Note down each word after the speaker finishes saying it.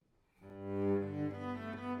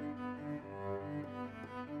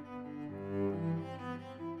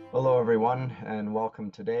Hello, everyone, and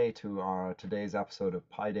welcome today to our today's episode of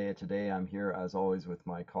Pi Day. Today, I'm here as always with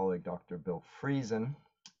my colleague, Dr. Bill Friesen,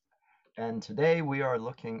 and today we are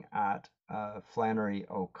looking at Flannery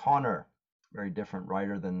O'Connor, very different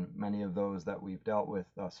writer than many of those that we've dealt with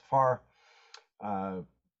thus far. An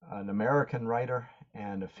American writer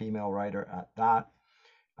and a female writer at that.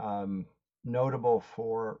 Notable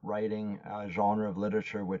for writing a genre of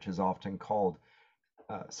literature which is often called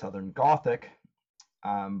Southern Gothic,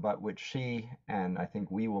 but which she, and I think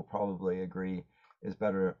we will probably agree, is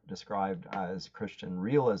better described as Christian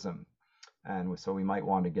realism. And so we might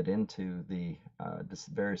want to get into the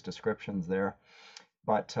various descriptions there.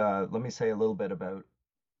 But let me say a little bit about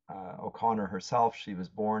O'Connor herself. She was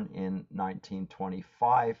born in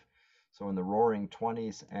 1925, so in the roaring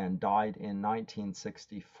 20s, and died in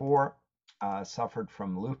 1964. Suffered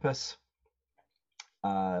from lupus,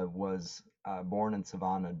 was born in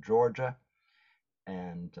Savannah, Georgia,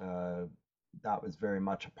 and that was very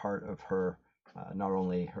much a part of her, not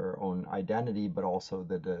only her own identity, but also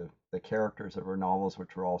the characters of her novels,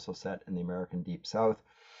 which were also set in the American Deep South.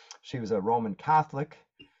 She was a Roman Catholic,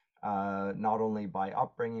 not only by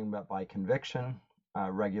upbringing, but by conviction.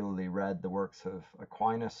 Regularly read the works of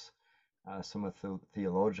Aquinas, Summa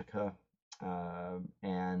Theologica,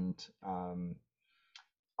 and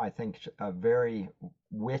I think a very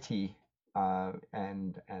witty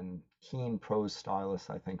and keen prose stylist.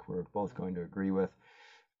 I think we're both going to agree with,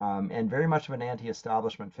 and very much of an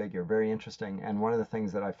anti-establishment figure. Very interesting. And one of the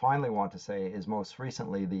things that I finally want to say is most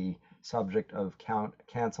recently the subject of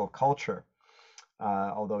cancel culture.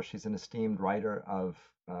 Although she's an esteemed writer of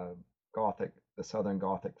Gothic, the Southern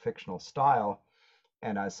Gothic fictional style,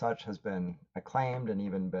 and as such has been acclaimed and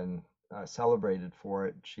even been celebrated for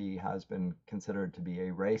it, she has been considered to be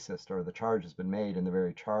a racist, or the charge has been made, and the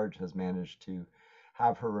very charge has managed to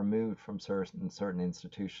have her removed from certain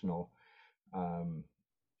institutional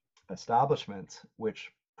establishments,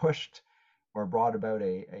 which pushed or brought about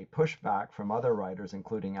a pushback from other writers,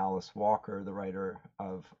 including Alice Walker, the writer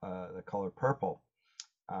of The Color Purple,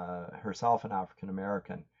 herself an African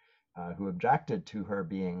American, who objected to her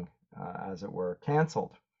being, as it were,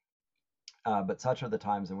 canceled. But such are the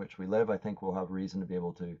times in which we live. I think we'll have reason to be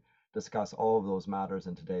able to discuss all of those matters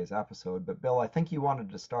in today's episode. But Bill, I think you wanted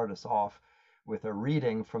to start us off with a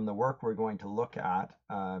reading from the work we're going to look at,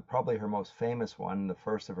 probably her most famous one, the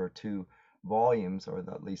first of her two volumes, or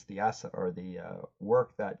at least the essay, or the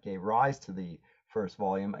work that gave rise to the first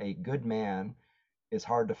volume, A Good Man is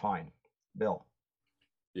Hard to Find. Bill.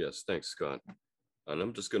 Yes, thanks, Scott. And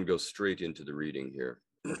I'm just going to go straight into the reading here.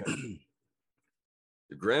 Okay.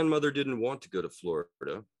 The grandmother didn't want to go to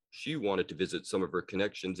Florida. She wanted to visit some of her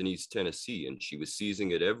connections in East Tennessee, and she was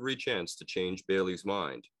seizing at every chance to change Bailey's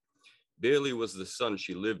mind. Bailey was the son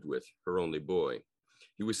she lived with, her only boy.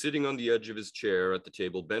 He was sitting on the edge of his chair at the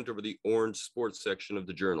table, bent over the orange sports section of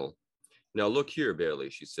the journal. Now look here,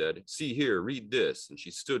 Bailey, she said. See here, read this. And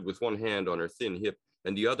she stood with one hand on her thin hip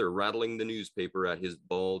and the other rattling the newspaper at his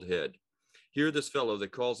bald head. Here, this fellow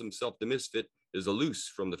that calls himself the Misfit is a loose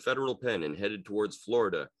from the federal pen and headed towards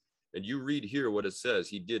Florida. And you read here what it says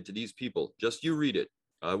he did to these people. Just you read it.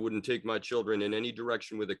 I wouldn't take my children in any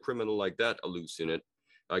direction with a criminal like that a loose in it.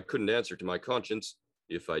 I couldn't answer to my conscience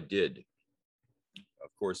if I did.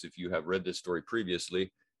 Of course, if you have read this story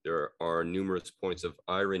previously, there are numerous points of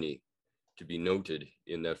irony to be noted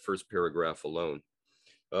in that first paragraph alone.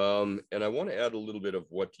 And I want to add a little bit of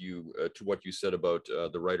what you to what you said about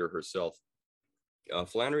the writer herself.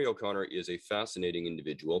 Flannery O'Connor is a fascinating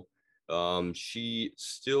individual. She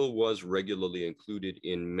still was regularly included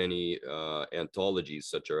in many anthologies,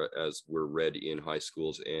 such as were read in high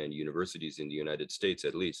schools and universities in the United States,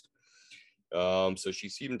 at least. So she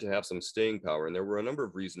seemed to have some staying power, and there were a number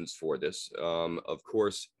of reasons for this. Of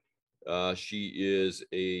course, she is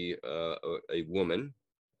a woman,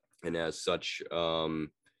 and as such,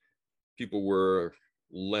 people were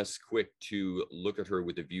less quick to look at her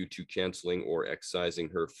with a view to canceling or excising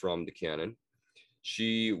her from the canon.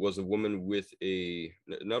 She was a woman with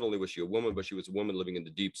not only was she a woman, but she was a woman living in the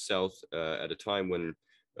Deep South at a time when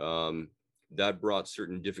that brought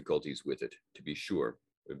certain difficulties with it, to be sure,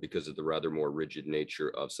 because of the rather more rigid nature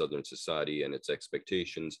of Southern society and its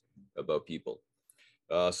expectations about people.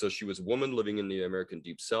 So she was a woman living in the American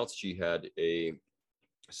Deep South. She had a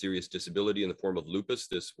serious disability in the form of lupus.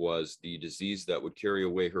 This was the disease that would carry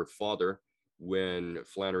away her father when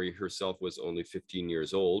Flannery herself was only 15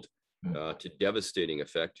 years old, to devastating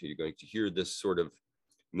effect. You're going to hear this sort of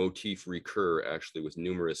motif recur actually with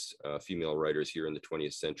numerous female writers here in the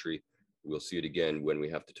 20th century. We'll see it again when we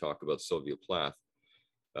have to talk about Sylvia Plath.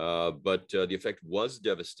 But the effect was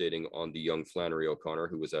devastating on the young Flannery O'Connor,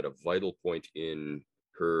 who was at a vital point in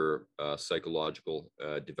her psychological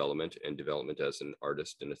development and development as an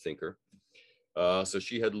artist and a thinker. So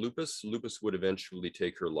she had lupus. Lupus would eventually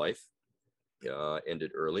take her life,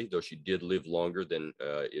 ended early, though she did live longer than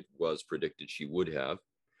it was predicted she would have.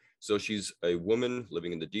 So she's a woman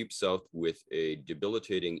living in the Deep South with a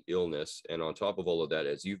debilitating illness. And on top of all of that,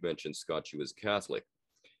 as you've mentioned, Scott, she was Catholic.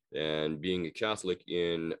 And being a Catholic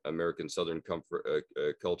in American Southern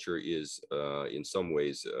culture is, in some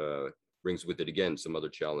ways, brings with it, again, some other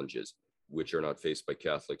challenges which are not faced by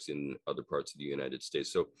Catholics in other parts of the United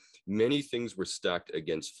States. So many things were stacked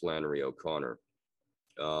against Flannery O'Connor.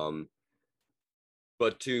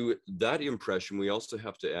 But to that impression, we also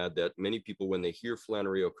have to add that many people, when they hear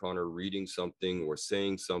Flannery O'Connor reading something or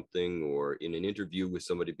saying something or in an interview with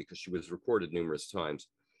somebody, because she was recorded numerous times,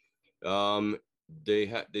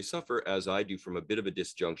 they suffer, as I do, from a bit of a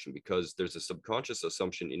disjunction, because there's a subconscious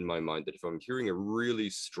assumption in my mind that if I'm hearing a really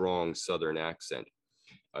strong Southern accent,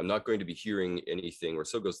 I'm not going to be hearing anything, or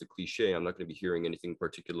so goes the cliche, I'm not going to be hearing anything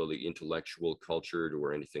particularly intellectual, cultured,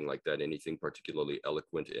 or anything like that, anything particularly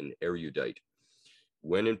eloquent and erudite.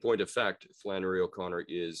 When in point of fact, Flannery O'Connor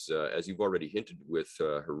is, as you've already hinted with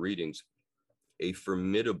her readings, a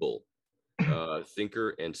formidable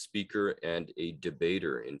thinker and speaker and a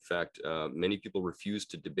debater. In fact, many people refused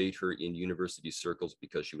to debate her in university circles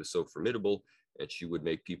because she was so formidable and she would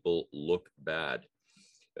make people look bad,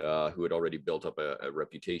 who had already built up a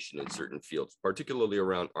reputation in certain fields, particularly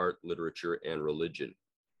around art, literature, and religion.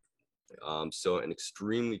 So an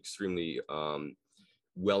extremely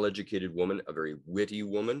well-educated woman, a very witty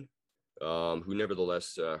woman, who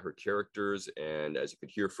nevertheless, her characters, and as you could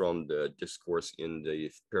hear from the discourse in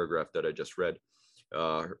the paragraph that I just read,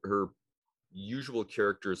 her usual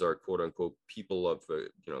characters are quote unquote people of,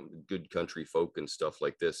 good country folk and stuff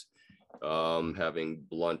like this, having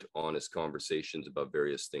blunt, honest conversations about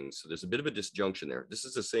various things. So there's a bit of a disjunction there. This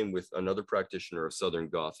is the same with another practitioner of Southern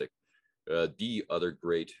Gothic, the other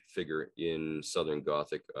great figure in Southern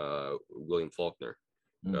Gothic, William Faulkner,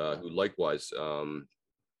 who likewise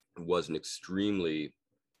was an extremely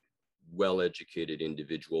well-educated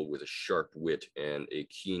individual with a sharp wit and a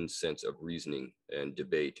keen sense of reasoning and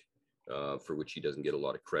debate, for which he doesn't get a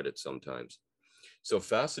lot of credit sometimes. So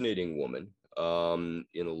fascinating woman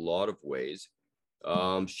in a lot of ways.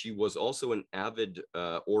 She was also an avid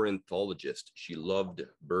ornithologist. She loved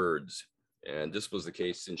birds. And this was the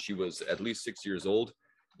case since she was at least 6 years old.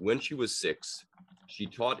 When she was 6, she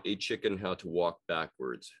taught a chicken how to walk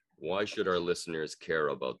backwards. Why should our listeners care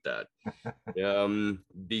about that?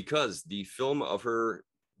 Because the film of her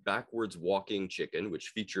backwards walking chicken, which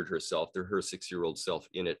featured herself, her 6-year-old self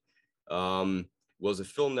in it, was a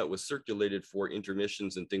film that was circulated for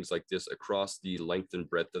intermissions and things like this across the length and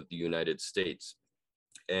breadth of the United States.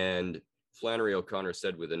 And Flannery O'Connor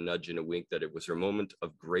said with a nudge and a wink that it was her moment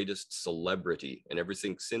of greatest celebrity, and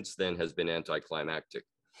everything since then has been anticlimactic.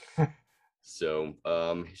 So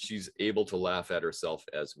she's able to laugh at herself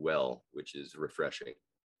as well, which is refreshing.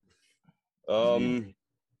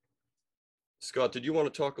 Scott, did you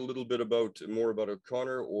want to talk a little bit more about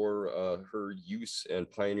O'Connor or her use and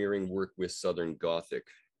pioneering work with Southern Gothic?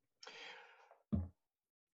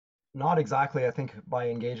 Not exactly. I think by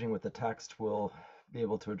engaging with the text, we'll be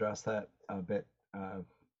able to address that a bit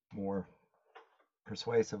more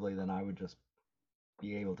persuasively than I would just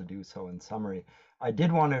be able to do so in summary. I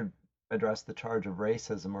did want to address the charge of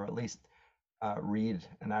racism, or at least read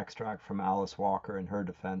an extract from Alice Walker in her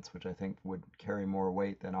defense, which I think would carry more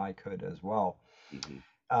weight than I could as well.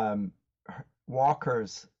 Mm-hmm.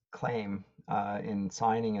 Walker's claim in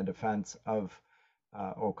signing a defense of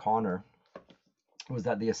O'Connor was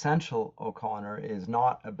that the essential O'Connor is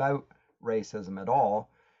not about racism at all,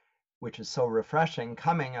 which is so refreshing,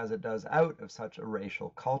 coming as it does out of such a racial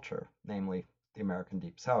culture, namely the American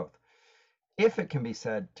Deep South. If it can be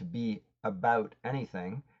said to be about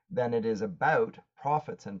anything, then it is about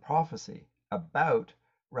prophets and prophecy, about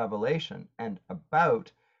revelation, and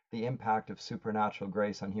about the impact of supernatural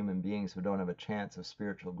grace on human beings who don't have a chance of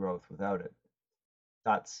spiritual growth without it.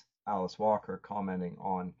 That's Alice Walker commenting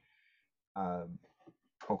on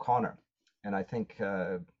O'Connor, and I think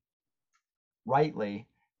rightly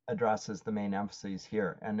addresses the main emphases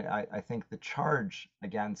here. And I think the charge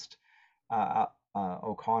against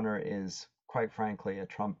O'Connor is, quite frankly, a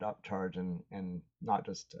trumped up charge, and not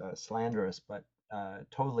just slanderous, but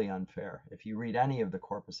totally unfair. If you read any of the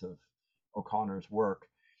corpus of O'Connor's work,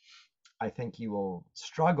 I think you will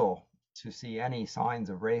struggle to see any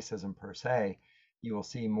signs of racism per se. You will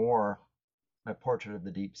see more a portrait of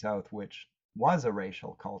the Deep South, which was a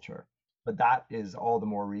racial culture, but that is all the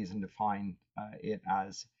more reason to find it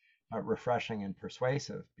as refreshing and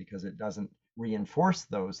persuasive, because it doesn't reinforce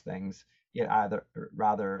those things. It either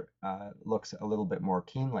rather looks a little bit more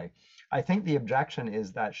keenly. I think the objection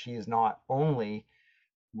is that she is not only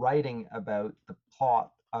writing about the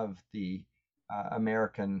plot of the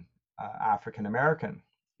American, African American,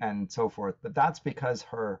 and so forth, but that's because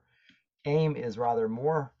her aim is rather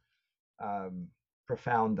more um,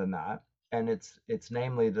 profound than that, and it's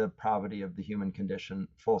namely the depravity of the human condition,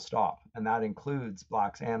 full stop, and that includes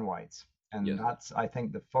blacks and whites. And Yes. that's, I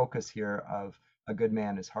think, the focus here of A Good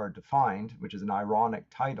Man is Hard to Find, which is an ironic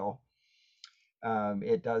title.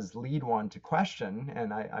 It does lead one to question,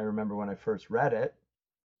 and I remember when I first read it,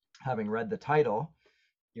 having read the title,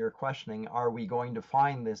 you're questioning, are we going to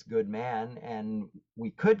find this good man? And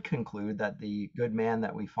we could conclude that the good man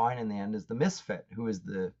that we find in the end is the misfit, who is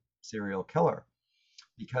the serial killer,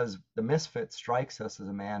 because the misfit strikes us as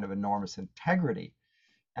a man of enormous integrity,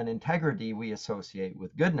 and integrity we associate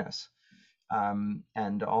with goodness.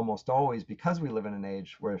 And almost always, because we live in an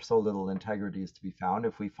age where so little integrity is to be found,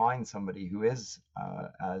 if we find somebody who is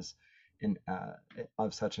as in,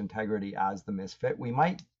 of such integrity as the misfit, we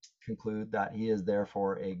might conclude that he is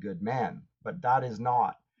therefore a good man. But that is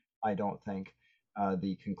not, I don't think,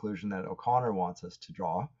 the conclusion that O'Connor wants us to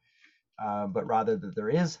draw, but rather that there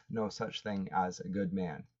is no such thing as a good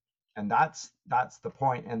man. And that's the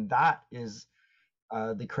point, and that is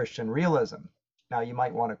the Christian realism. Now, you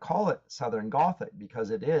might want to call it Southern Gothic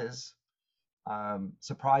because it is,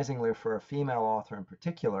 surprisingly for a female author in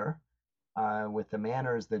particular, with the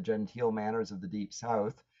manners, the genteel manners of the Deep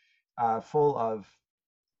South, full of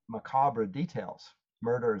macabre details,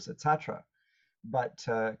 murders, etc. But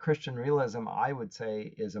Christian realism, I would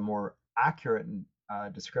say, is a more accurate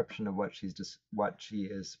description of what she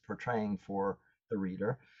is portraying for the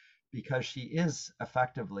reader, because she is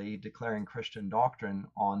effectively declaring Christian doctrine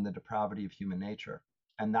on the depravity of human nature,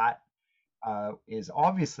 and that is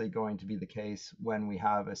obviously going to be the case when we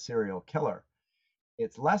have a serial killer.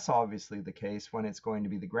 It's less obviously the case when it's going to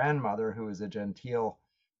be the grandmother, who is a genteel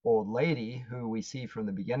old lady who we see from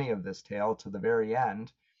the beginning of this tale to the very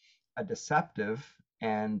end, a deceptive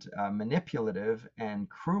and manipulative and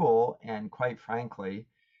cruel and, quite frankly,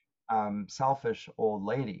 selfish old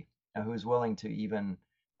lady who's willing to even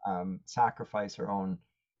sacrifice her own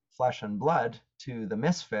flesh and blood to the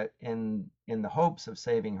misfit in the hopes of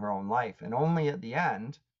saving her own life. And only at the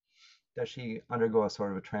end does she undergo a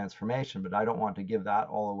sort of a transformation. But I don't want to give that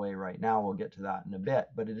all away right now. We'll get to that in a bit.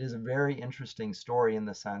 But it is a very interesting story in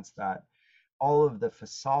the sense that all of the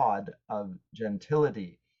facade of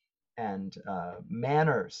gentility and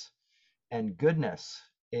manners and goodness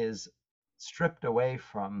is stripped away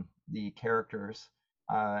from the characters.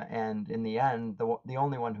 And in the end, the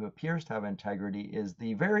only one who appears to have integrity is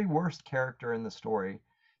the very worst character in the story,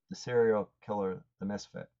 the serial killer, the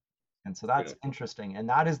misfit. And so Yeah. that's interesting. And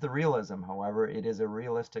that is the realism, however. It is a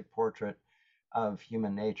realistic portrait of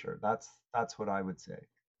human nature. That's what I would say.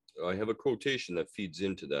 I have a quotation that feeds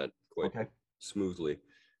into that quite Okay. smoothly.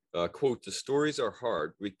 Quote, the stories are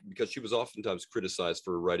hard because she was oftentimes criticized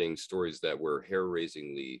for writing stories that were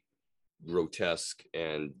hair-raisingly grotesque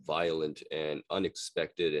and violent and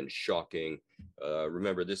unexpected and shocking.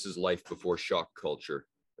 Remember, this is life before shock culture,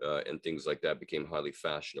 and things like that became highly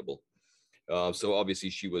fashionable. So obviously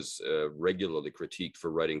she was regularly critiqued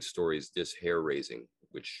for writing stories this hair-raising,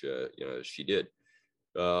 which she did.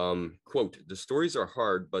 Quote, the stories are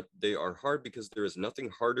hard, but they are hard because there is nothing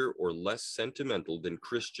harder or less sentimental than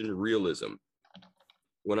Christian realism.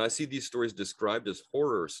 When I see these stories described as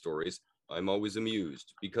horror stories, I'm always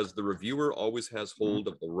amused because the reviewer always has hold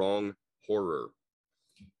of the wrong horror.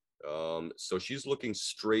 So she's looking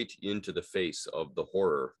straight into the face of the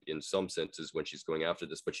horror in some senses when she's going after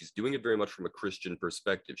this, but she's doing it very much from a Christian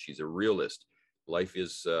perspective. She's a realist. Life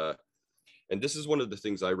is, and this is one of the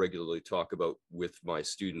things I regularly talk about with my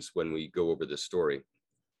students when we go over this story.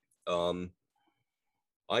 I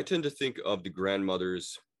tend to think of the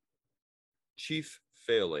grandmother's chief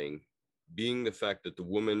failing being the fact that the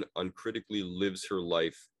woman uncritically lives her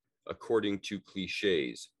life according to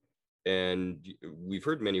cliches. And we've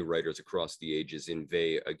heard many writers across the ages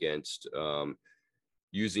inveigh against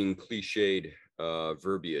using cliched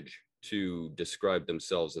verbiage to describe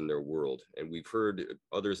themselves and their world. And we've heard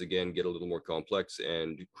others, again, get a little more complex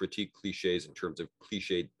and critique cliches in terms of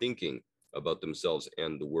cliched thinking about themselves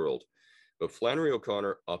and the world. But Flannery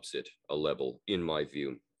O'Connor ups it a level, in my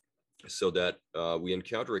view, so that we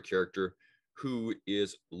encounter a character who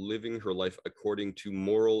is living her life according to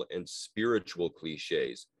moral and spiritual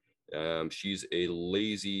cliches. She's a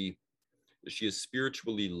lazy She is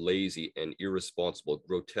spiritually lazy and irresponsible,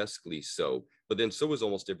 grotesquely so, but then so is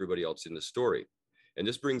almost everybody else in the story. And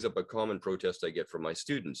this brings up a common protest I get from my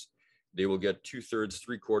students. They will get 2/3,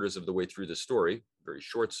 3/4 of the way through the story, very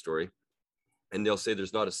short story, and they'll say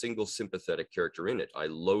there's not a single sympathetic character in it. I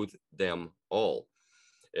loathe them all.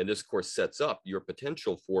 And this, of course, sets up your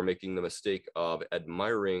potential for making the mistake of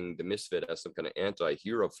admiring the misfit as some kind of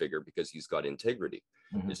anti-hero figure because he's got integrity.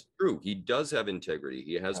 Mm-hmm. It's true. He does have integrity.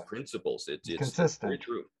 He has Yeah. principles. It's very Consistent.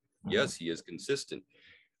 true. Mm-hmm. Yes, he is consistent.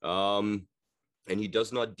 And he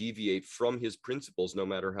does not deviate from his principles no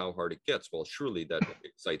matter how hard it gets. Well, surely that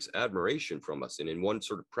excites admiration from us. And in one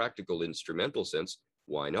sort of practical, instrumental sense,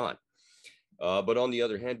 why not? But on the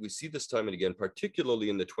other hand, we see this time and again, particularly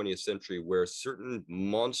in the 20th century, where certain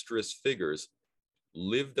monstrous figures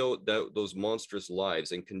live those monstrous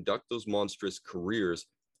lives and conduct those monstrous careers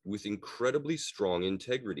with incredibly strong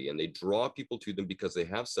integrity. And they draw people to them because they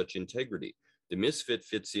have such integrity. The misfit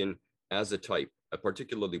fits in as a type, a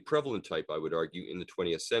particularly prevalent type, I would argue, in the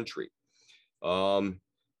 20th century. And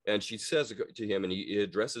she says to him, and he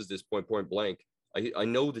addresses this point blank, I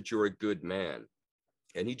know that you're a good man.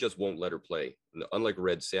 And he just won't let her play. Unlike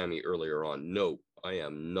Red Sammy earlier on, no, I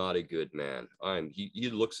am not a good man. He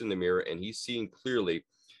looks in the mirror and he's seeing clearly.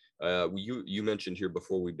 You mentioned here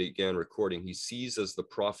before we began recording, he sees as the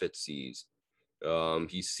prophet sees.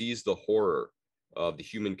 He sees the horror of the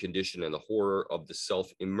human condition and the horror of the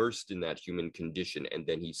self immersed in that human condition. And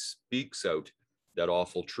then he speaks out that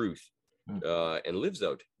awful truth and lives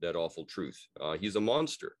out that awful truth. He's a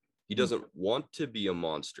monster. He doesn't want to be a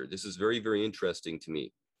monster. This is very, very interesting to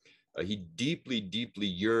me. He deeply, deeply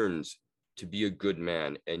yearns to be a good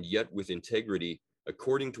man, and yet with integrity,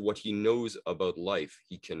 according to what he knows about life,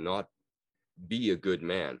 he cannot be a good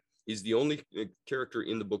man. He's the only character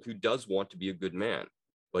in the book who does want to be a good man,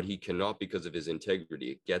 but he cannot because of his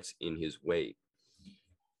integrity. It gets in his way.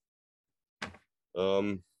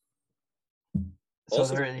 So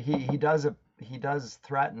Also, there, he does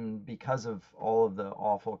threaten because of all of the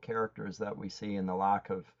awful characters that we see and the lack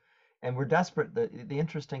of, and we're desperate. The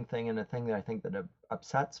interesting thing, and the thing that I think that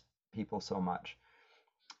upsets people so much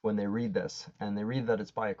when they read this, and they read that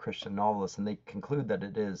it's by a Christian novelist, and they conclude that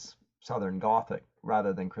it is Southern Gothic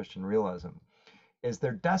rather than Christian realism, is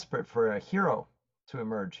they're desperate for a hero to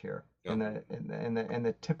emerge here in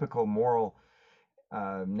the typical moral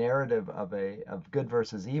narrative of good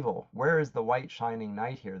versus evil. Where is the white shining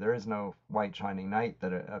knight here? There is no white shining knight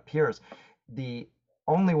that appears. The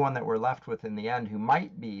only one that we're left with in the end who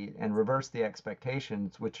might be and reverse the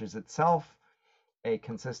expectations, which is itself a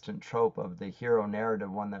consistent trope of the hero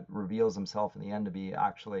narrative, one that reveals himself in the end to be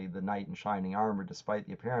actually the knight in shining armor despite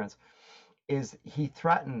the appearance, is he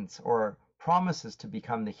threatens or promises to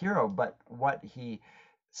become the hero, but what he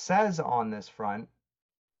says on this front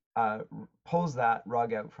pulls that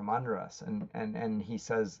rug out from under us. And he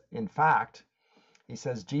says, in fact, he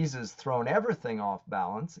says, Jesus thrown everything off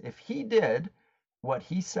balance. If he did what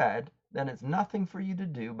he said, then it's nothing for you to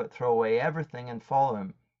do but throw away everything and follow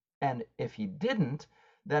him. And if he didn't,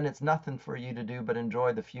 then it's nothing for you to do but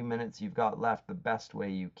enjoy the few minutes you've got left the best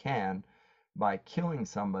way you can by killing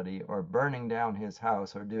somebody or burning down his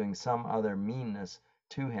house or doing some other meanness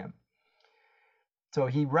to him. So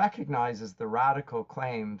he recognizes the radical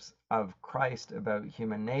claims of Christ about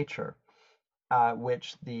human nature,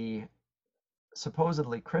 which the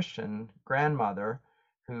supposedly Christian grandmother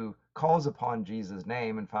who calls upon Jesus'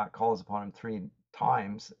 name, in fact, calls upon him 3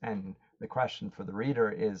 times. And the question for the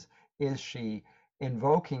reader is she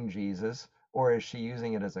invoking Jesus or is she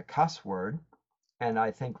using it as a cuss word? And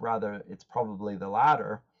I think rather it's probably the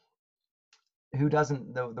latter. Who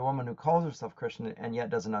doesn't, the woman who calls herself Christian and yet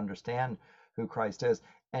doesn't understand who Christ is.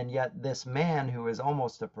 And yet this man who is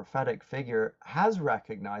almost a prophetic figure has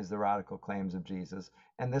recognized the radical claims of Jesus.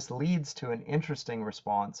 And this leads to an interesting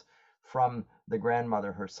response from the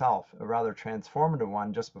grandmother herself, a rather transformative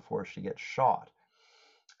one just before she gets shot.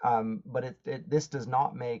 But this does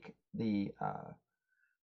not make the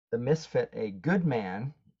misfit a good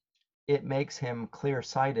man. It makes him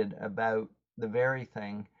clear-sighted about the very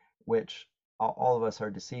thing which all of us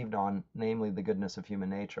are deceived on, namely the goodness of human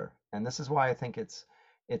nature. And this is why I think it's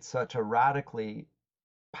such a radically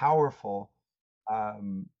powerful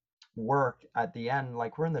work at the end.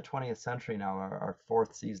 Like, we're in the 20th century now, our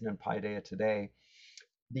 4th season in Paideia Today.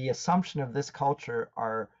 The assumption of this culture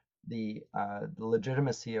are the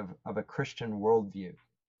legitimacy of a Christian worldview.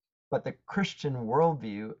 But the Christian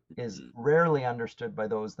worldview is rarely understood by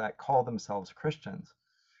those that call themselves Christians,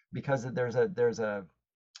 because there's a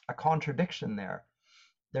contradiction there.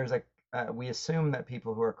 We assume that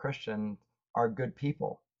people who are Christian are good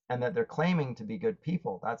people, and that they're claiming to be good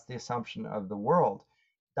people. That's the assumption of the world.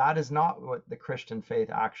 That is not what the Christian faith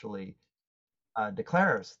actually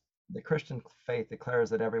declares. The Christian faith declares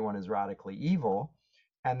that everyone is radically evil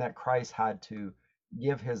and that Christ had to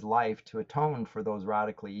give his life to atone for those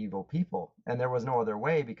radically evil people. And there was no other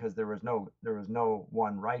way, because there was no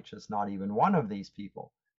one righteous, not even one of these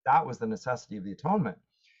people. That was the necessity of the atonement.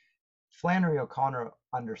 Flannery O'Connor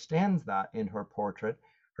understands that in her portrait.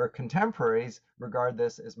 Her contemporaries regard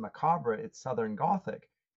this as macabre, it's Southern Gothic.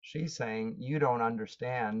 She's saying you don't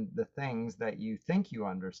understand the things that you think you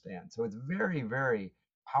understand. So it's very, very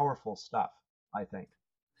powerful stuff, I think.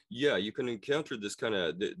 Yeah, you can encounter this kind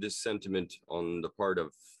of this sentiment on the part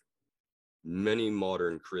of many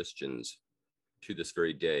modern Christians to this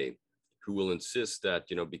very day, who will insist that,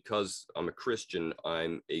 because I'm a Christian,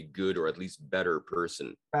 I'm a good or at least better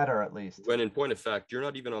person. Better, at least. When in point of fact, you're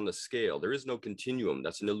not even on the scale. There is no continuum.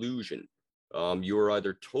 That's an illusion. You are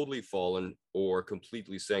either totally fallen or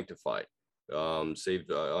completely sanctified,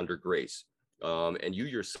 saved under grace. And you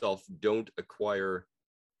yourself don't acquire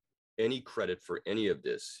any credit for any of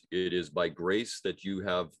this. It is by grace that you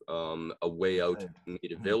have a way out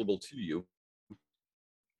made available to you.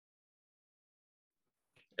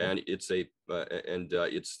 And it's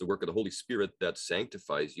it's the work of the Holy Spirit that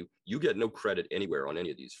sanctifies you. You get no credit anywhere on any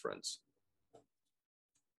of these fronts.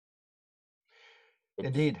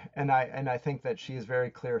 Indeed, and I think that she is very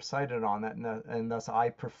clear-sighted on that, and thus I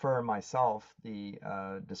prefer myself the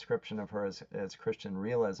description of her as Christian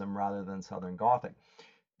realism rather than Southern Gothic.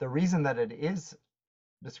 The reason that it is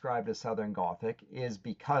described as Southern Gothic is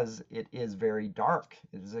because it is very dark.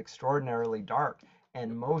 It is extraordinarily dark,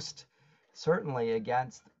 and most certainly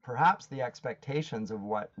against perhaps the expectations of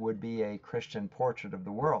what would be a Christian portrait of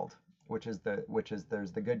the world, which is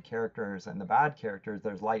there's the good characters and the bad characters,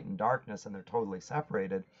 there's light and darkness, and they're totally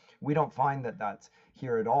separated. We don't find that that's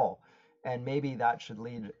here at all, and maybe that should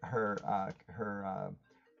lead her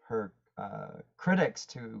critics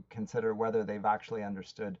to consider whether they've actually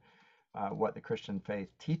understood what the Christian faith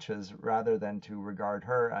teaches, rather than to regard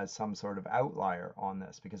her as some sort of outlier on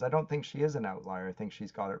this, because I don't think she is an outlier. I think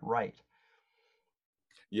she's got it right.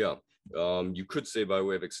 Yeah, you could say, by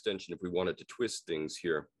way of extension, if we wanted to twist things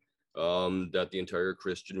here, that the entire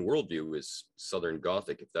Christian worldview is Southern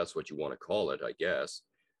Gothic, if that's what you want to call it, I guess.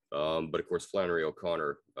 But of course, Flannery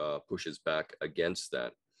O'Connor pushes back against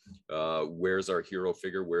that. Where's our hero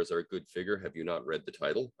figure? Where's our good figure? Have you not read the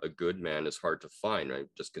title? A good man is hard to find, right?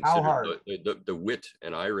 Just consider the wit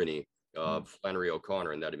and irony of Flannery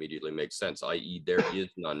O'Connor, and that immediately makes sense, i.e. there is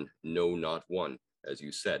none, no, not one, as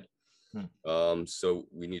you said. So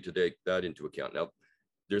we need to take that into account. Now,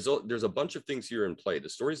 there's a bunch of things here in play. The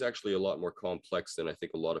story is actually a lot more complex than I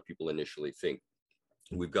think a lot of people initially think.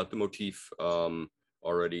 We've got the motif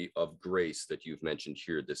already of grace that you've mentioned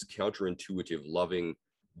here, this counterintuitive loving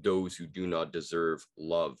those who do not deserve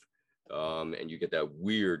love. And you get that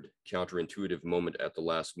weird counterintuitive moment at the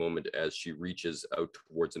last moment as she reaches out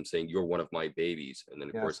towards him saying, "You're one of my babies." And then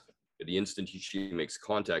of course, at the instant she makes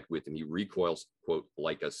contact with him, he recoils, quote,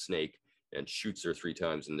 like a snake, and shoots her 3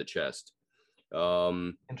 times in the chest.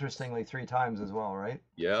 Interestingly, 3 times as well, right?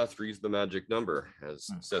 Yeah, 3's the magic number, as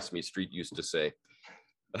Sesame Street used to say.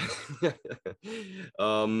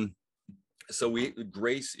 So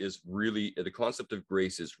grace is really, the concept of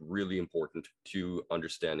grace is really important to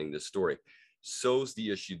understanding this story. So's the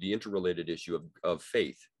issue, the interrelated issue of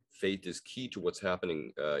faith. Faith is key to what's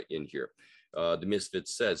happening in here. The Misfit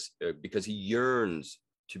says, because he yearns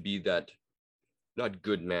to be that, not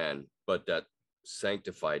good man, but that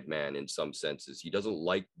sanctified man in some senses. He doesn't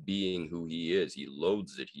like being who he is. He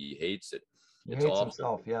loathes it. He hates it. He hates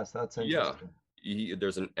himself. Yes, that's interesting. Yeah,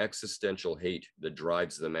 there's an existential hate that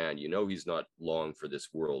drives the man. He's not long for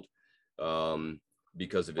this world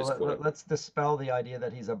because of his. Let's dispel the idea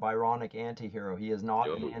that he's a Byronic anti-hero. He is not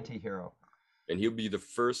an anti-hero. And he'll be the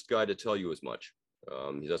first guy to tell you as much.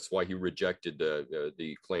 That's why he rejected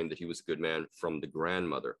the claim that he was a good man from the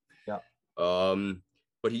grandmother. Yeah.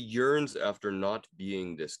 But he yearns after not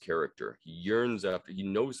being this character. He yearns after, he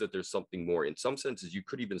knows that there's something more. In some senses, you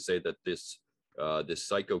could even say that this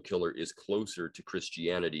psycho killer is closer to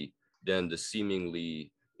Christianity than the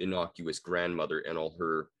seemingly innocuous grandmother and all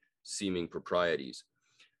her seeming proprieties.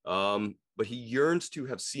 But he yearns to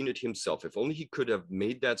have seen it himself. If only he could have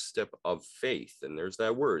made that step of faith, and there's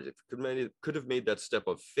that word, if he could have made that step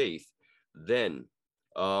of faith, then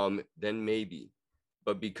maybe.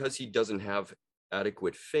 But because he doesn't have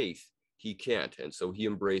adequate faith, he can't. And so he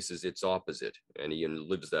embraces its opposite, and he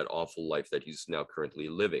lives that awful life that he's now currently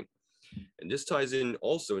living. And this ties in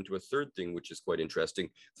also into a third thing, which is quite interesting.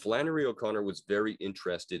 Flannery O'Connor was very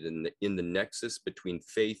interested in the nexus between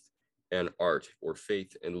faith and art, or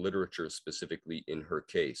faith and literature specifically in her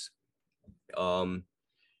case.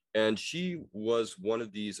 And she was one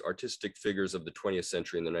of these artistic figures of the 20th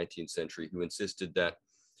century and the 19th century who insisted that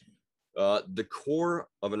the core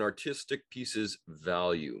of an artistic piece's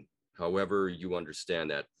value, however you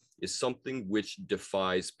understand that, is something which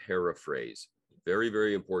defies paraphrase. Very,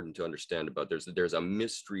 very important to understand about. There's a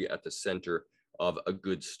mystery at the center of a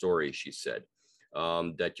good story, she said,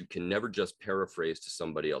 that you can never just paraphrase to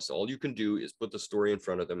somebody else. All you can do is put the story in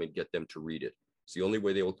front of them and get them to read it. It's the only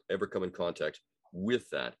way they will ever come in contact with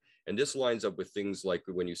that. And this lines up with things like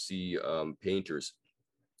when you see painters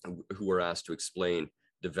who are asked to explain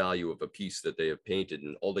the value of a piece that they have painted,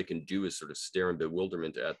 and all they can do is sort of stare in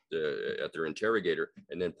bewilderment at their interrogator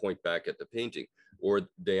and then point back at the painting. Or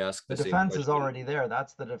they ask The the same defense is question. already there.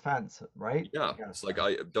 That's the defense, right? Yeah, it's like,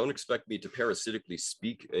 I don't expect me to parasitically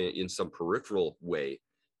speak in some peripheral way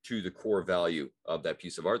to the core value of that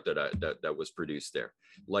piece of art that was produced there.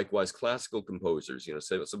 Likewise, classical composers,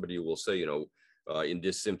 somebody will say, in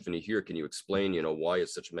this symphony here, can you explain, why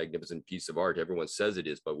it's such a magnificent piece of art? Everyone says it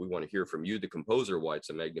is, but we want to hear from you, the composer, why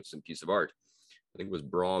it's a magnificent piece of art. I think it was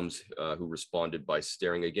Brahms who responded by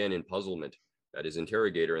staring again in puzzlement at his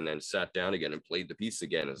interrogator, and then sat down again and played the piece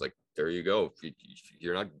again. It's like, there you go.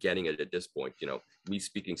 You're not getting it at this point. Me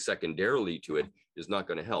speaking secondarily to it is not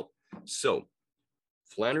going to help. So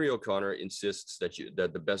Flannery O'Connor insists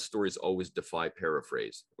that the best stories always defy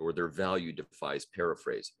paraphrase, or their value defies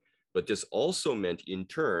paraphrase. But this also meant, in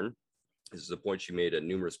turn, this is a point she made at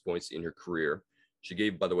numerous points in her career. She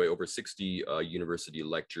gave, by the way, over 60 university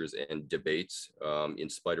lectures and debates in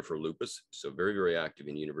spite of her lupus. So very, very active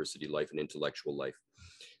in university life and intellectual life.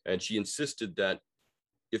 And she insisted that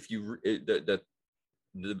that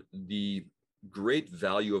the great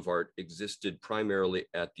value of art existed primarily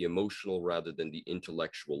at the emotional rather than the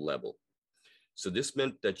intellectual level. So this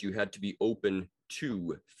meant that you had to be open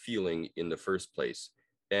to feeling in the first place.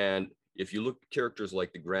 And if you look at characters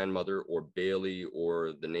like the grandmother or Bailey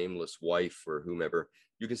or the nameless wife or whomever,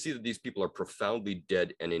 you can see that these people are profoundly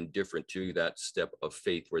dead and indifferent to that step of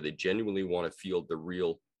faith where they genuinely want to feel the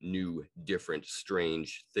real, new, different,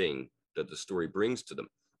 strange thing that the story brings to them.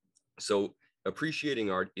 So appreciating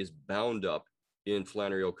art is bound up, in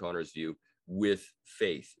Flannery O'Connor's view, with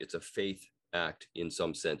faith. It's a faith act in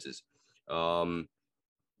some senses.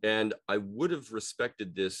 And I would have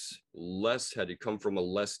respected this less had it come from a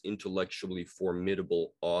less intellectually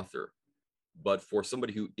formidable author. But for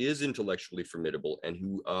somebody who is intellectually formidable and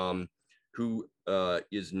who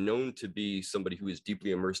is known to be somebody who is deeply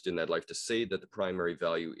immersed in that life, to say that the primary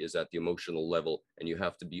value is at the emotional level and you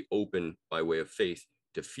have to be open by way of faith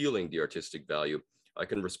to feeling the artistic value, I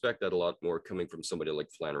can respect that a lot more coming from somebody like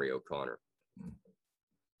Flannery O'Connor.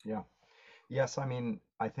 Yeah. Yes, I mean,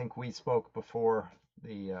 I think we spoke before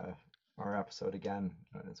our episode again,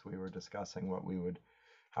 as we were discussing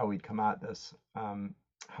how we'd come at this,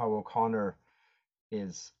 how O'Connor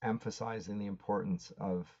is emphasizing the importance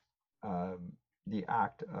of the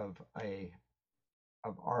act of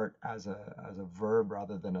art as a verb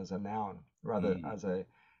rather than as a noun, rather as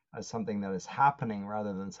something that is happening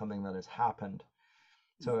rather than something that has happened.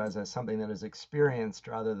 So as something that is experienced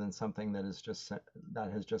rather than something that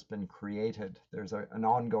has just been created. There's an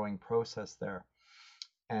ongoing process there.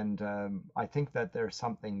 And I think that there's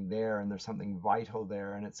something there, and there's something vital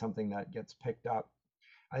there, and it's something that gets picked up.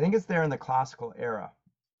 I think it's there in the classical era,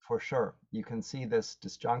 for sure. You can see this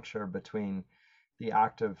disjuncture between the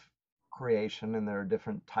act of creation, and there are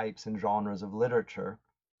different types and genres of literature.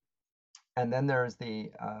 And then there's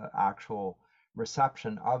the actual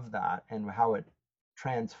reception of that and how it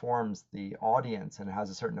transforms the audience and has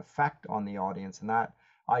a certain effect on the audience. And that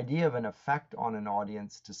idea of an effect on an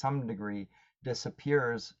audience, to some degree,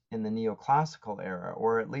 disappears in the neoclassical era,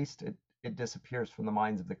 or at least it disappears from the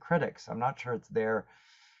minds of the critics. I'm not sure it's there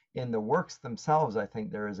in the works themselves. I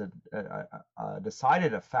think there is a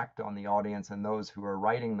decided effect on the audience, and those who are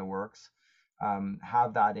writing the works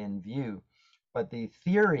have that in view. But the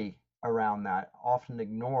theory around that often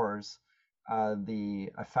ignores the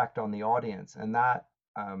effect on the audience, and that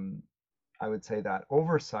I would say that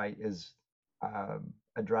oversight is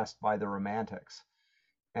addressed by the Romantics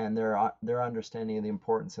and their understanding of the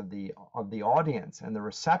importance of the audience and the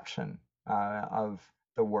reception of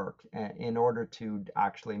the work in order to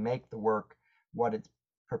actually make the work what it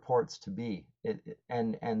purports to be.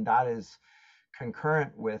 And that is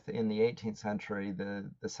concurrent with, in the 18th century,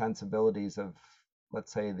 the sensibilities of,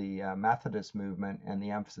 let's say, the Methodist movement and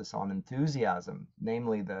the emphasis on enthusiasm,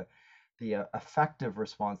 namely the effective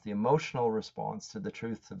response, the emotional response to the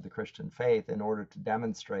truths of the Christian faith in order to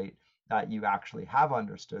demonstrate that you actually have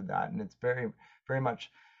understood that. And it's very, very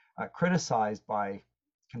much criticized by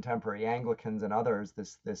contemporary Anglicans and others,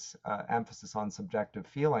 this emphasis on subjective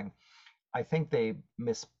feeling. I think they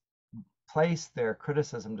misplace their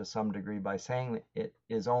criticism to some degree by saying that it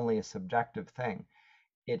is only a subjective thing.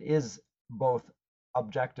 It is both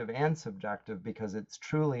objective and subjective because it's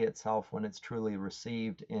truly itself when it's truly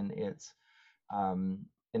received in its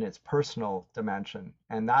personal dimension.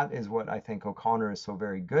 And that is what I think O'Connor is so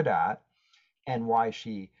very good at, and why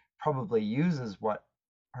she probably uses what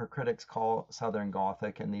her critics call Southern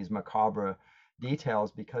Gothic and these macabre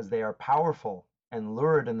details, because they are powerful and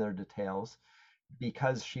lurid in their details,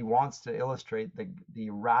 because she wants to illustrate the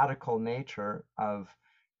radical nature of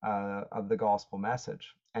the gospel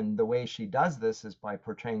message. And the way she does this is by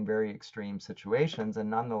portraying very extreme situations, and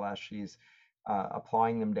nonetheless she's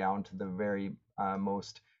applying them down to the very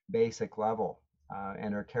most basic level.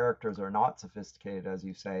 And her characters are not sophisticated, as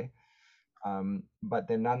you say, but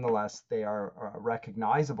then nonetheless they are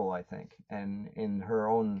recognizable, I think, and in her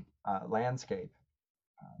own landscape.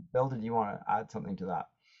 Bill, did you want to add something to that?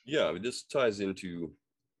 Yeah, I mean, this ties into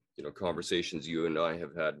conversations you and I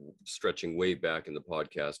have had stretching way back in the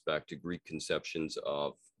podcast, back to Greek conceptions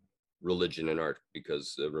of religion and art,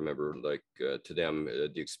 because remember, like to them,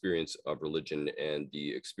 the experience of religion and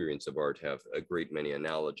the experience of art have a great many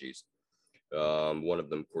analogies. One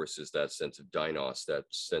of them, of course, is that sense of dainos, that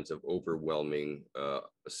sense of overwhelming,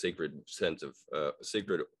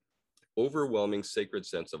 overwhelming sacred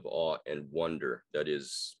sense of awe and wonder that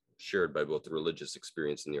is shared by both the religious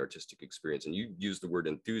experience and the artistic experience. And you use the word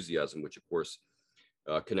enthusiasm, which of course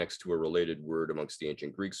connects to a related word amongst the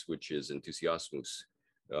ancient Greeks, which is enthusiasmus,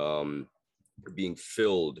 being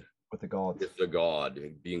filled with the gods, with the God,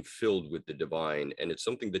 being filled with the divine. And it's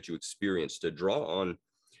something that you experience. To draw on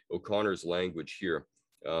O'Connor's language here,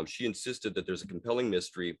 she insisted that there's a compelling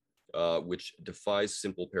mystery which defies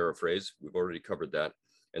simple paraphrase. We've already covered that.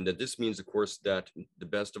 And that this means, of course, that the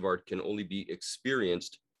best of art can only be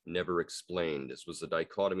experienced, never explained. This was the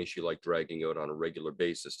dichotomy she liked dragging out on a regular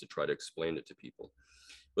basis to try to explain it to people.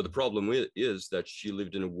 But the problem is that she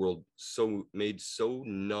lived in a world made so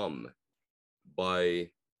numb by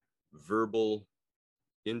verbal,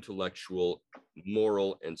 intellectual,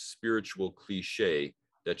 moral, and spiritual cliche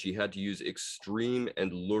that she had to use extreme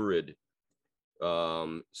and lurid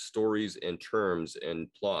stories and terms and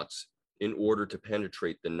plots in order to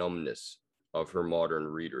penetrate the numbness of her modern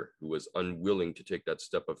reader, who was unwilling to take that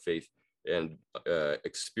step of faith and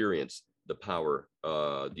experience the power,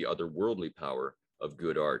 the otherworldly power of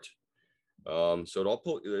good art. So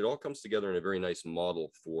it all comes together in a very nice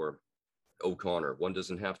model for O'Connor. One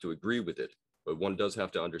doesn't have to agree with it, but one does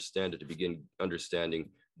have to understand it to begin understanding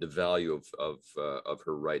the value of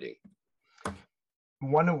her writing.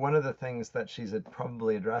 One of the things that she's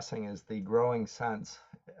probably addressing is the growing sense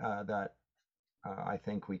that I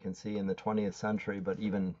think we can see in the 20th century, but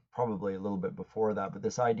even probably a little bit before that. But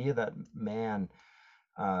this idea that man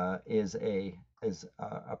is a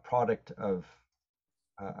product of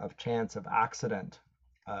chance, of accident,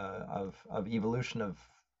 of evolution, of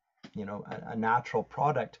a natural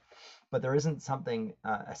product, but there isn't something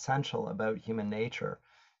essential about human nature.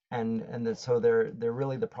 And so they're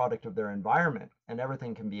really the product of their environment, and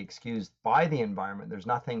everything can be excused by the environment. There's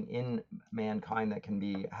nothing in mankind that can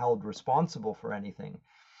be held responsible for anything.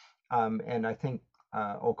 And I think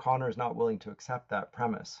O'Connor is not willing to accept that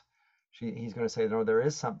premise. He's going to say, no, there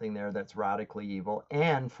is something there that's radically evil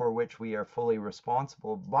and for which we are fully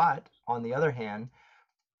responsible. But on the other hand,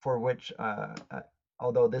 for which,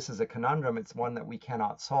 although this is a conundrum, it's one that we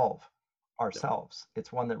cannot solve ourselves.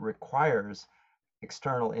 It's one that requires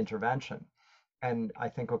external intervention. And I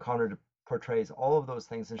think O'Connor portrays all of those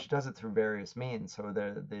things, and she does it through various means. So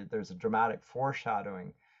there's a dramatic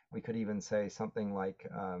foreshadowing. We could even say something like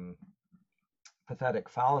pathetic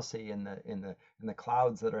fallacy in the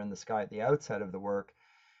clouds that are in the sky at the outset of the work.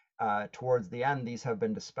 Towards the end, these have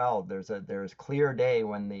been dispelled. There's clear day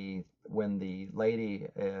when the lady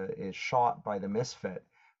is shot by the misfit,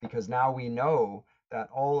 because now we know that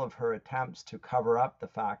all of her attempts to cover up the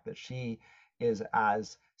fact that she is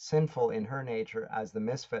as sinful in her nature as the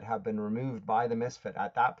misfit have been removed by the misfit.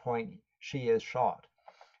 At that point, she is shot.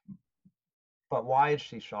 But why is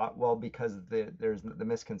she shot? Well, because the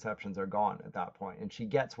misconceptions are gone at that point, and she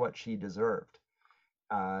gets what she deserved,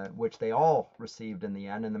 which they all received in the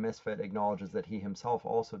end, and the misfit acknowledges that he himself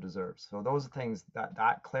also deserves. So those things,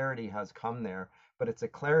 that clarity has come there, but it's a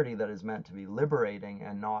clarity that is meant to be liberating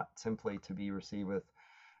and not simply to be received with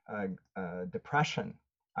depression.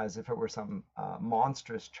 as if it were some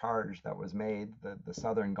monstrous charge that was made, the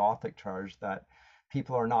Southern Gothic charge that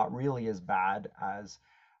people are not really as bad as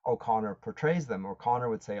O'Connor portrays them. O'Connor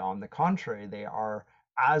would say, on the contrary, they are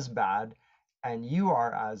as bad, and you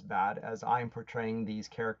are as bad as I'm portraying these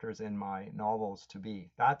characters in my novels to be.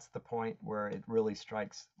 That's the point where it really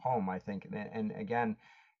strikes home, I think. And again,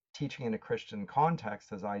 teaching in a Christian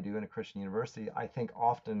context, as I do in a Christian university, I think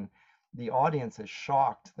often the audience is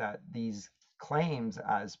shocked that these claims,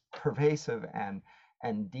 as pervasive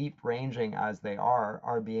and deep ranging as they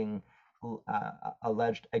are being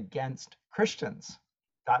alleged against Christians.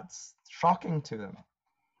 That's shocking to them.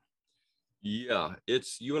 Yeah,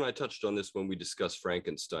 it's you and I touched on this when we discussed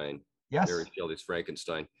Frankenstein, Mary Yes, Shelley's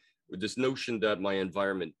Frankenstein, with this notion that my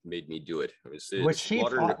environment made me do it. which It's she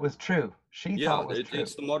modern. thought was true. She Yeah, thought was true.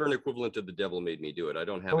 it's the modern equivalent of the devil made me do it. I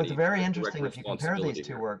don't have So it's any very direct interesting if you compare these responsibility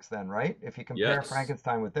two here. works then, right? If you compare Yes.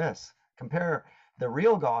 Frankenstein with this, compare the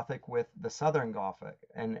real Gothic with the Southern Gothic.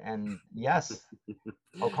 And yes,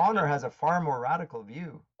 O'Connor has a far more radical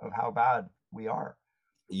view of how bad we are.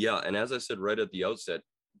 Yeah, and as I said right at the outset,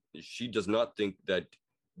 she does not think that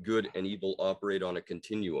good and evil operate on a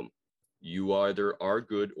continuum. You either are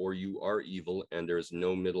good or you are evil, and there's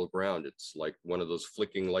no middle ground. It's like one of those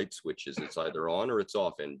flicking light switches. It's either on or it's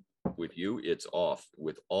off. And with you, it's off.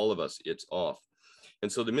 With all of us, it's off.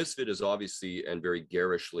 And so the misfit is obviously and very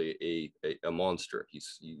garishly a monster.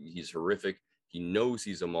 He's horrific. He knows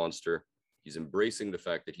he's a monster. He's embracing the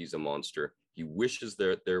fact that he's a monster. He wishes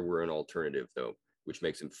there were an alternative, though, which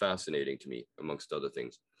makes him fascinating to me, amongst other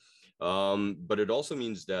things. But it also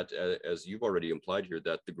means that, as you've already implied here,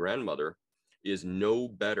 that the grandmother is no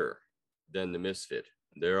better than the misfit.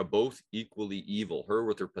 They are both equally evil. Her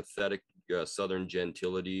with her pathetic Southern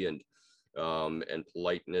gentility and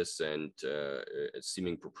politeness and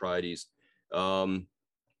seeming proprieties.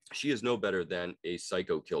 She is no better than a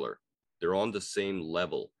psycho killer. They're on the same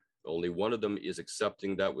level. Only one of them is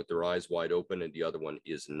accepting that with their eyes wide open, and the other one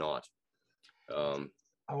is not.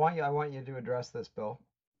 I want you to address this, Bill.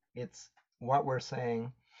 It's what we're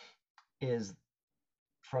saying is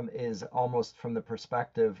is almost from the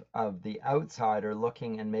perspective of the outsider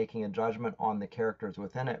looking and making a judgment on the characters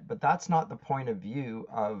within it. But that's not the point of view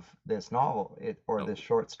of this novel or this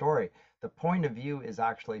short story. The point of view is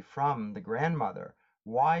actually from the grandmother.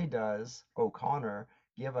 Why does O'Connor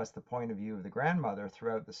give us the point of view of the grandmother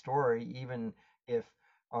throughout the story, even if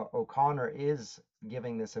O'Connor is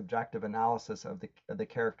giving this objective analysis of the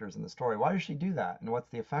characters in the story? Why does she do that, and what's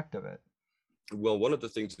the effect of it? Well, one of the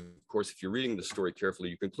things, of course, if you're reading the story carefully,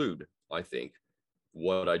 you conclude, I think,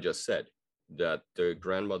 what I just said, that the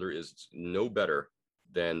grandmother is no better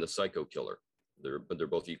than the psycho killer. They're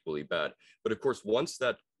both equally bad. But of course, once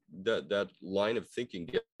that line of thinking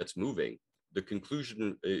gets moving, the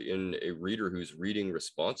conclusion in a reader who's reading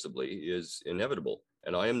responsibly is inevitable.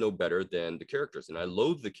 And I am no better than the characters, and I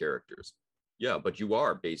loathe the characters. Yeah, but you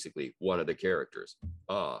are basically one of the characters.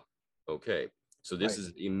 Ah, okay. So this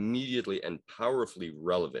is immediately and powerfully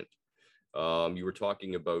relevant. You were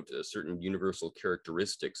talking about certain universal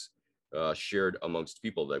characteristics shared amongst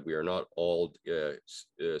people, that we are not all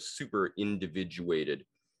super individuated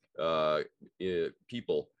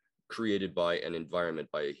people created by an environment,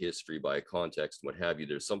 by a history, by a context, what have you.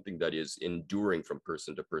 There's something that is enduring from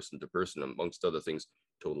person to person to person, amongst other things,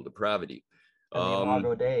 total depravity. And the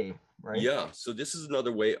Imago Dei, right? Yeah, so this is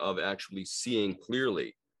another way of actually seeing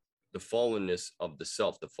clearly the fallenness of the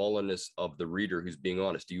self, the fallenness of the reader who's being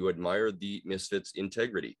honest. Do you admire the misfit's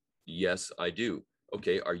integrity? Yes, I do.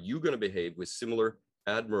 Okay, are you going to behave with similar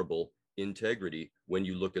admirable integrity when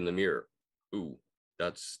you look in the mirror? Ooh,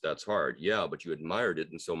 that's hard. Yeah, but you admired it,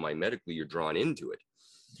 and so mimetically you're drawn into it.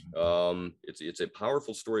 It's a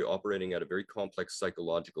powerful story operating at a very complex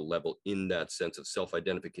psychological level in that sense of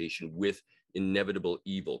self-identification with inevitable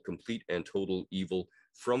evil, complete and total evil,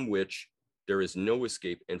 from which there is no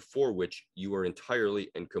escape and for which you are entirely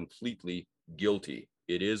and completely guilty.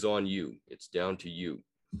 It is on you. It's down to you.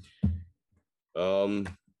 There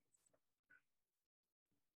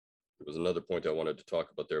was another point I wanted to talk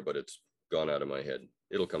about there, but it's gone out of my head.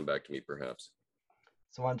 It'll come back to me perhaps.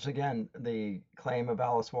 So once again, the claim of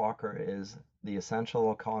Alice Walker is the essential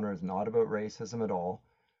O'Connor is not about racism at all,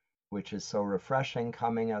 which is so refreshing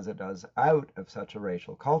coming as it does out of such a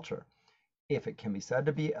racial culture. If it can be said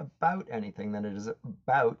to be about anything, then it is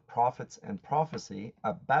about prophets and prophecy,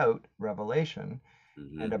 about revelation,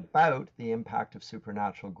 and about the impact of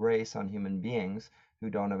supernatural grace on human beings who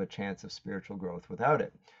don't have a chance of spiritual growth without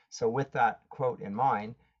it. So with that quote in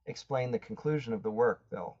mind, explain the conclusion of the work,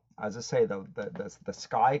 Bill. As I say, the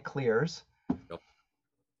sky clears. And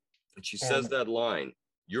she says that line,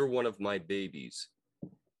 "You're one of my babies."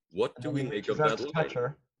 What And do then we he make reaches of out that to line? touch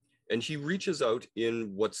her. And he reaches out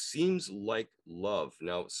in what seems like love.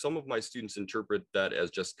 Now, some of my students interpret that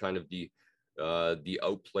as just kind of the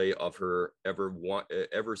outplay of her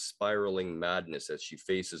ever spiraling madness as she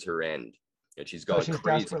faces her end, and she's So gone she's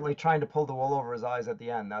crazy. desperately trying to pull the wool over his eyes at the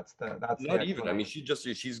end. That's the Not even. I mean,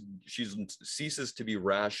 explanation. she's ceases to be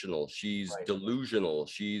rational. She's Right. delusional.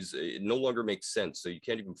 It no longer makes sense. So you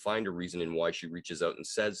can't even find a reason in why she reaches out and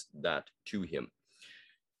says that to him.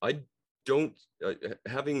 I don't,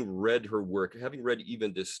 having read her work, having read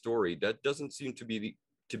even this story, that doesn't seem to be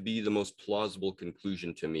the most plausible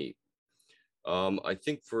conclusion to me. I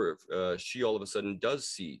think she all of a sudden does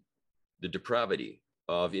see the depravity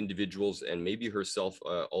of individuals and maybe herself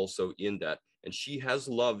also in that. And she has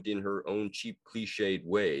loved in her own cheap, cliched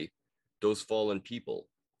way those fallen people.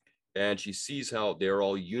 And she sees how they're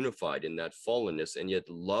all unified in that fallenness, and yet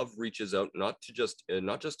love reaches out not just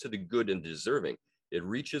to the good and deserving. It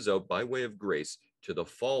reaches out by way of grace to the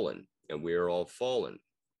fallen, and we are all fallen.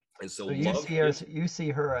 And so So love is you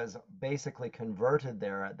see her as basically converted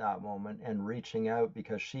there at that moment and reaching out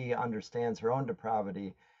because she understands her own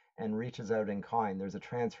depravity and reaches out in kind. There's a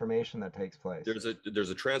transformation that takes place. there's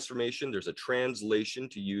a transformation, there's a translation,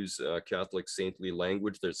 to use Catholic saintly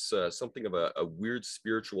language. There's something of a weird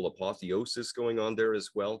spiritual apotheosis going on there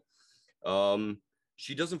as well.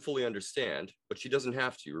 She doesn't fully understand, but she doesn't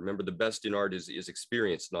have to. Remember, the best in art is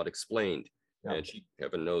experienced, not explained. Yeah. And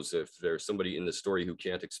heaven knows, if there's somebody in the story who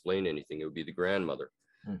can't explain anything, it would be the grandmother.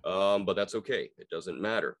 But that's okay. It doesn't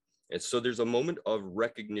matter. And so there's a moment of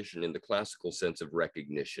recognition in the classical sense of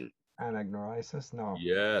recognition. Anagnorisis? No.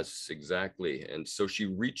 Yes, exactly. And so she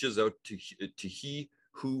reaches out to he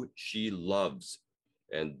who she loves.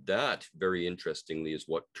 And that, very interestingly, is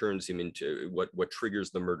what turns him into what triggers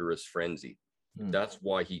the murderous frenzy. That's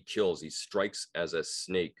why he kills. He strikes as a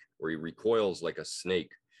snake, or he recoils like a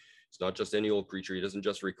snake. It's not just any old creature. He doesn't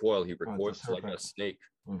just recoil, he recoils like a snake.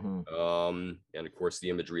 And of course, the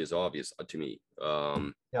imagery is obvious to me.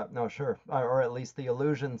 Yeah, no, sure. Or at least the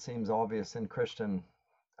illusion seems obvious in Christian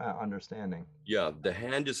understanding. Yeah, the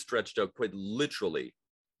hand is stretched out quite literally.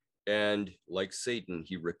 And like Satan,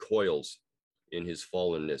 he recoils in his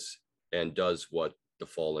fallenness and does what the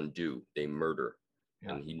fallen do. They murder.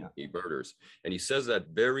 Yeah, And yeah. he murders. And he says that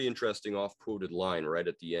very interesting off-quoted line right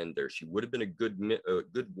at the end there. She would have been a good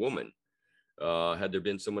woman had there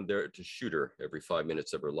been someone there to shoot her every 5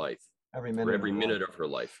 minutes of her life. Every Or minute every of life. minute of her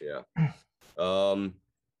life, yeah.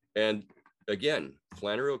 And again,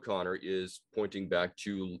 Flannery O'Connor is pointing back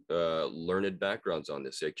to learned backgrounds on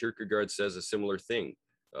this. Kierkegaard says a similar thing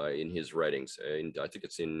in his writings. And I think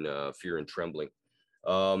it's in Fear and Trembling.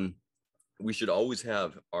 We should always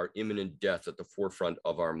have our imminent death at the forefront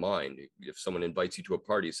of our mind. If someone invites you to a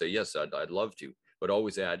party, say, yes, I'd love to, but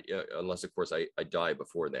always add, unless of course I die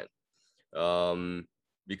before then.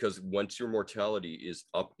 Because once your mortality is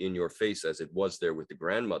up in your face, as it was there with the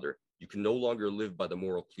grandmother, you can no longer live by the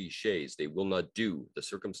moral cliches. They will not do. The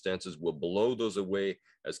circumstances will blow those away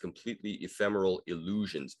as completely ephemeral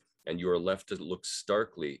illusions, and you are left to look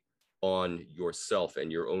starkly on yourself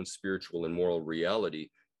and your own spiritual and moral reality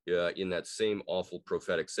in that same awful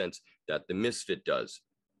prophetic sense that the misfit does,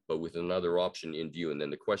 but with another option in view. And then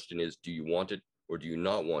the question is, do you want it or do you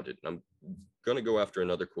not want it? And I'm going to go after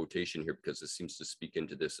another quotation here because this seems to speak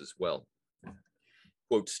into this as well.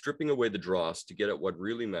 Quote, stripping away the dross to get at what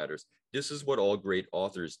really matters. This is what all great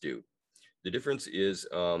authors do. The difference is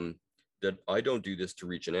that I don't do this to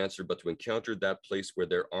reach an answer, but to encounter that place where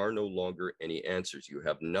there are no longer any answers. You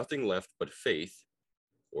have nothing left but faith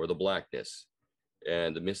or the blackness.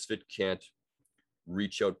 And the misfit can't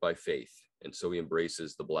reach out by faith. And so he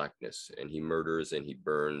embraces the blackness, and he murders and he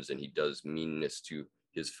burns and he does meanness to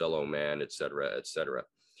his fellow man, etc., etc.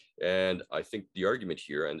 And I think the argument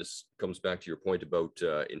here, and this comes back to your point about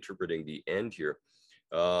interpreting the end here,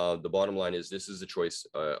 the bottom line is this is a choice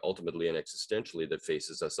ultimately and existentially that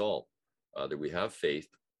faces us all, that we have faith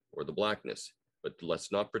or the blackness. But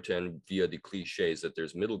let's not pretend via the cliches that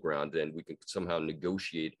there's middle ground and we can somehow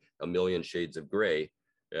negotiate a million shades of gray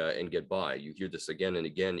and get by. You hear this again and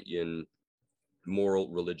again in moral,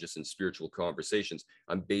 religious, and spiritual conversations.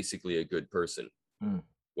 I'm basically a good person.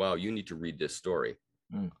 Wow, you need to read this story.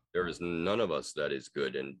 There is none of us that is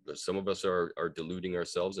good, and some of us are deluding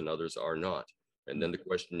ourselves and others are not. And then the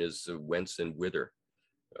question is whence and whither,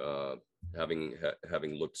 having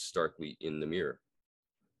looked starkly in the mirror.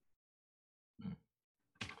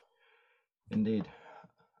 Indeed.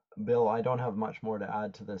 Bill, I don't have much more to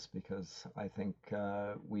add to this because I think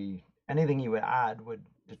anything you would add would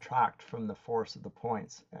detract from the force of the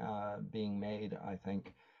points being made. I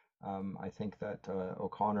think that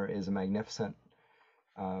O'Connor is a magnificent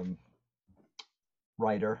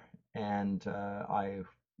writer, and I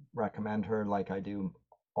recommend her like I do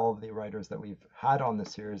all of the writers that we've had on the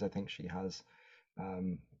series. I think she has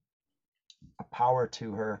a power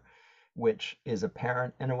to her which is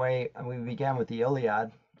apparent in a way. And we began with the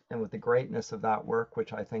Iliad and with the greatness of that work,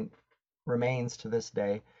 which I think remains to this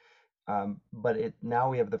day. But now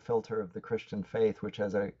we have the filter of the Christian faith, which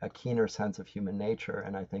has a keener sense of human nature.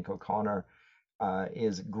 And I think O'Connor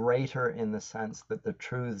is greater in the sense that the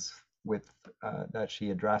truths that she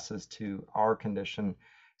addresses to our condition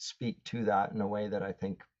speak to that in a way that I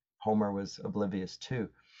think Homer was oblivious to,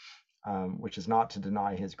 which is not to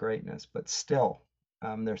deny his greatness, but still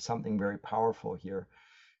there's something very powerful here,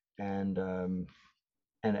 and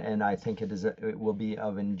I think it will be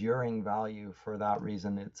of enduring value. For that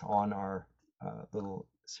reason, it's on our little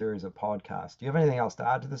series of podcasts. Do you have anything else to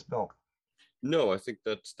add to this, Bill? No, I think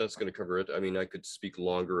that's going to cover it. I mean, I could speak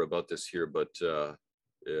longer about this here, but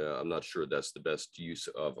I'm not sure that's the best use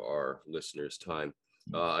of our listeners' time.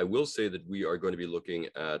 I will say that we are going to be looking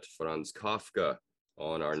at Franz Kafka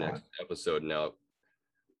on our next episode. Now,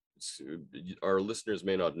 our listeners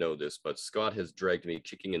may not know this, but Scott has dragged me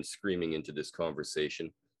kicking and screaming into this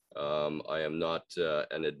conversation. I am not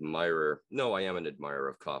an admirer. No, I am an admirer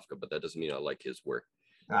of Kafka, but that doesn't mean I like his work.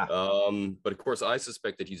 But of course, I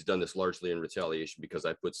suspect that he's done this largely in retaliation because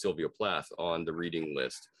I put Sylvia Plath on the reading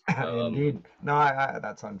list. Indeed. No,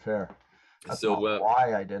 that's unfair. That's not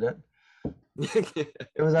why I did it.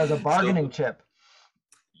 It was as a bargaining chip.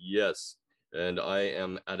 Yes. And I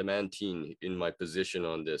am adamantine in my position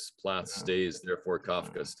on this. Plath stays, therefore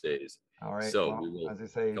Kafka stays. All right. So well, as I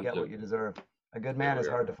say, you get what you deserve. A good man is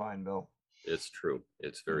hard to find, Bill. It's true.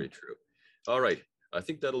 It's very true. All right. I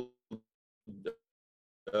think that'll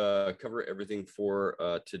cover everything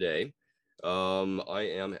for today. I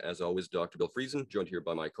am, as always, Dr. Bill Friesen, joined here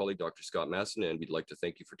by my colleague, Dr. Scott Masson, and we'd like to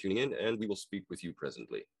thank you for tuning in, and we will speak with you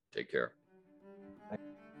presently. Take care.